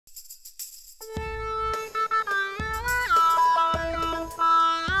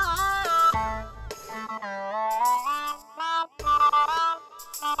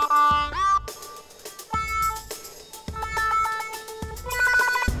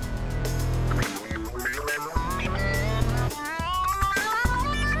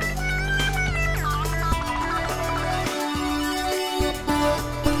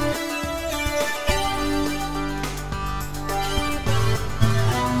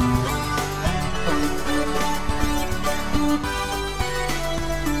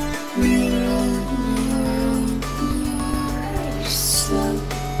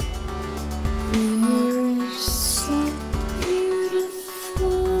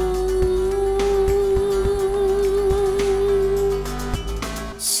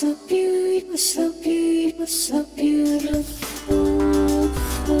so beautiful,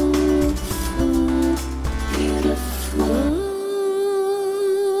 beautiful.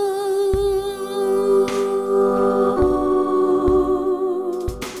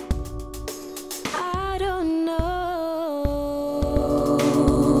 I don't know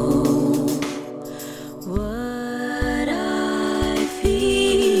what I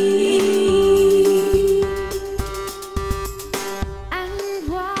feel, and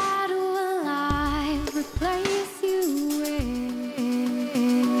what will I replace you with?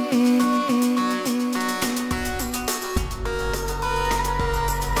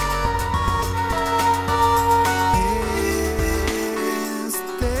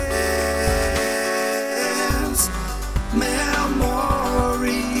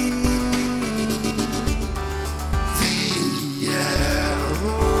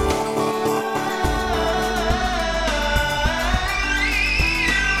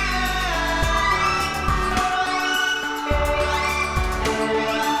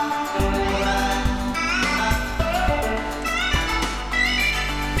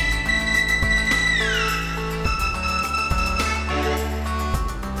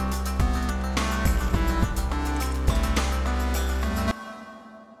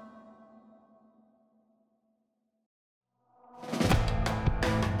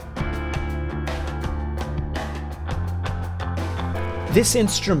 This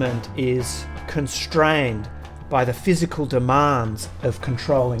instrument is constrained by the physical demands of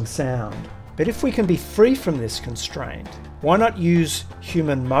controlling sound. But if we can be free from this constraint, why not use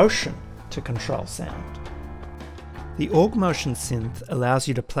human motion to control sound? The Org Motion synth allows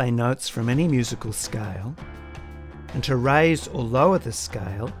you to play notes from any musical scale and to raise or lower the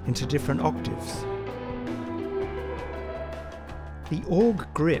scale into different octaves. The Org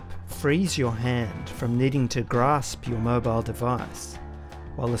grip frees your hand from needing to grasp your mobile device,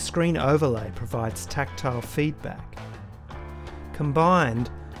 while the screen overlay provides tactile feedback. Combined,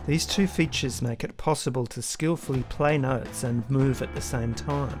 these two features make it possible to skillfully play notes and move at the same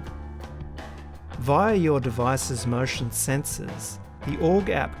time. Via your device's motion sensors, the Org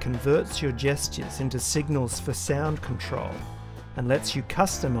app converts your gestures into signals for sound control and lets you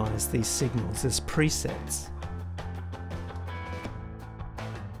customize these signals as presets.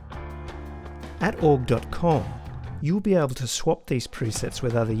 At org.com, you'll be able to swap these presets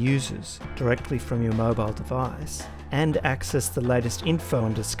with other users directly from your mobile device and access the latest info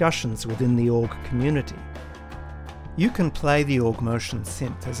and discussions within the Org community. You can play the Org Motion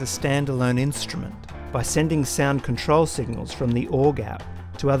synth as a standalone instrument by sending sound control signals from the Org app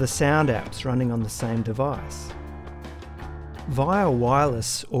to other sound apps running on the same device. Via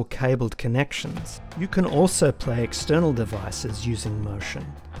wireless or cabled connections, you can also play external devices using Motion,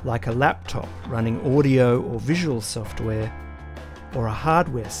 like a laptop running audio or visual software, or a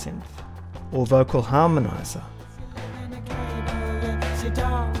hardware synth, or vocal harmonizer.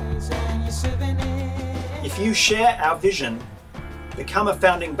 If you share our vision, become a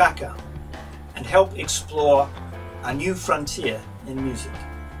founding backer and help explore a new frontier in music.